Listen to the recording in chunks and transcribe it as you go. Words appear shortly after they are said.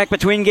Back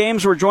between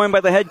games, we're joined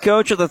by the head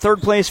coach of the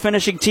third-place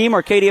finishing team,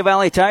 Arcadia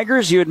Valley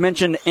Tigers. You had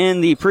mentioned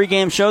in the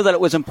pregame show that it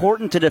was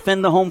important to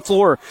defend the home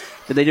floor.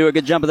 Did they do a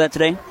good job of that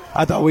today?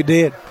 I thought we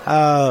did.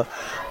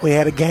 We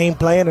had a game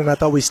plan, and I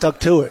thought we stuck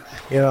to it.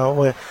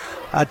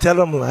 I tell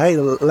them, hey,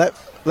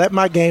 let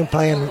my game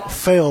plan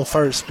fail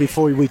first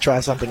before we try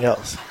something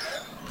else.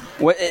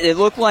 It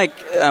looked like,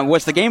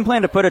 was the game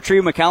plan to put a Tree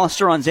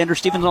McAllister on Xander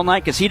Stevens all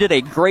night? Because he did a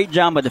great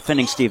job of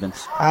defending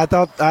Stevens. I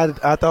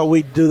thought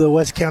we'd do the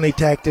West County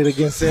tactic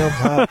against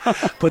them,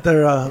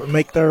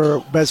 make their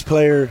best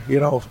player,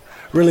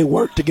 really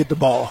work to get the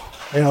ball.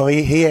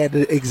 He had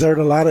to exert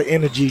a lot of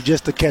energy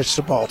just to catch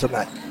the ball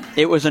tonight.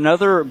 It was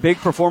another big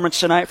performance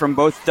tonight from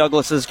both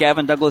Douglases.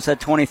 Gavin Douglas had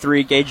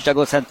 23, Gage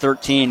Douglas had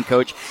 13,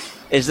 Coach.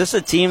 Is this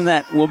a team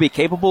that will be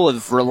capable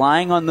of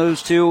relying on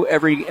those two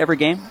every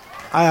game?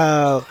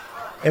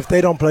 If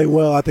they don't play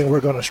well, I think we're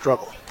going to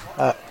struggle.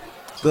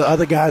 The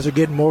other guys are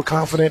getting more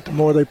confident the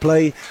more they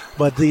play,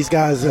 but these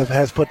guys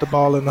has put the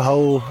ball in the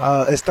hole.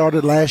 It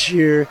started last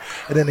year,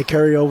 and then they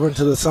carry over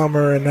into the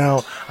summer, and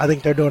now I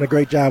think they're doing a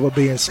great job of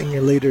being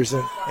senior leaders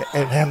and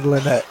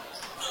handling that.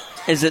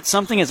 Is it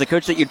something as a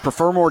coach that you'd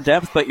prefer more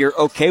depth, but you're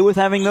okay with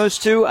having those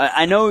two?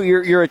 I know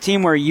you're a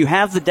team where you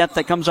have the depth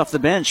that comes off the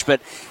bench, but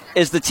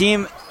is the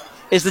team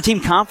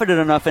confident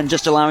enough in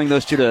just allowing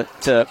those two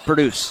to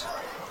produce?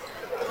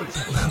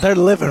 They're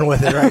living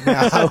with it right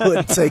now. I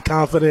wouldn't say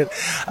confident.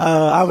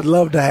 I would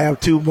love to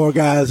have two more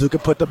guys who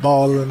could put the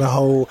ball in the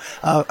hole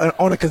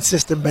on a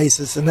consistent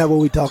basis, and that's what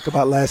we talked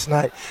about last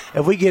night.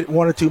 If we get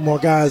one or two more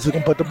guys who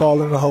can put the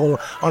ball in the hole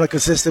on a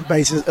consistent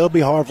basis, it'll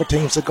be hard for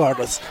teams to guard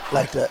us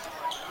like that.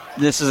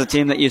 This is a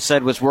team that you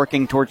said was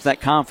working towards that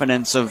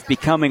confidence of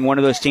becoming one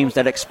of those teams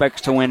that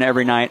expects to win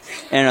every night.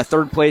 And a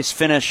third-place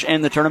finish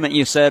in the tournament,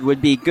 you said,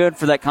 would be good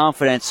for that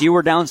confidence. You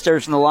were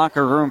downstairs in the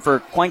locker room for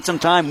quite some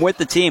time with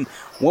the team.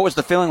 What was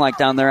the feeling like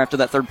down there after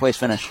that third-place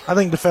finish? I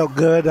think it felt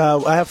good.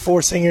 I have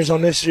 4 seniors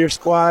on this year's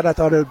squad. I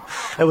thought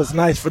it was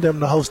nice for them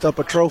to host up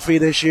a trophy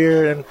this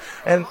year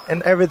and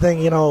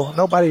everything.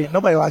 Nobody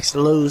likes to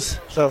lose.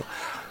 So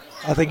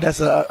I think that's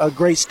a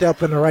great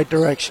step in the right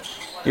direction.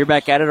 You're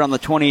back at it on the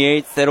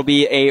 28th. It'll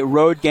be a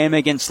road game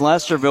against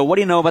Lesterville. What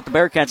do you know about the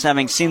Bearcats,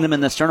 having seen them in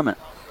this tournament?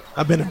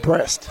 I've been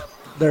impressed.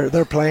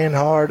 They're playing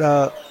hard.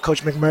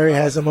 Coach McMurray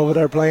has them over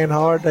there playing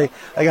hard. They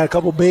got a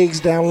couple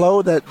bigs down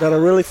low that are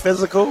really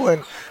physical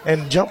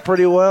and jump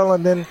pretty well.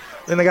 And then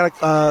they got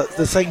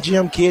the St.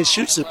 Jim kid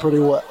shoots it pretty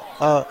well.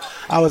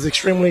 I was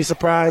extremely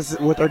surprised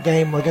with our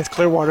game against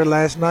Clearwater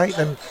last night,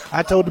 and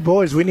I told the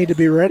boys we need to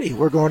be ready.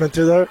 We're going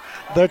into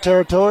their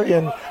territory,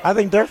 and I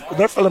think they're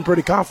feeling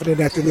pretty confident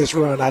after this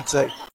run, I'd say.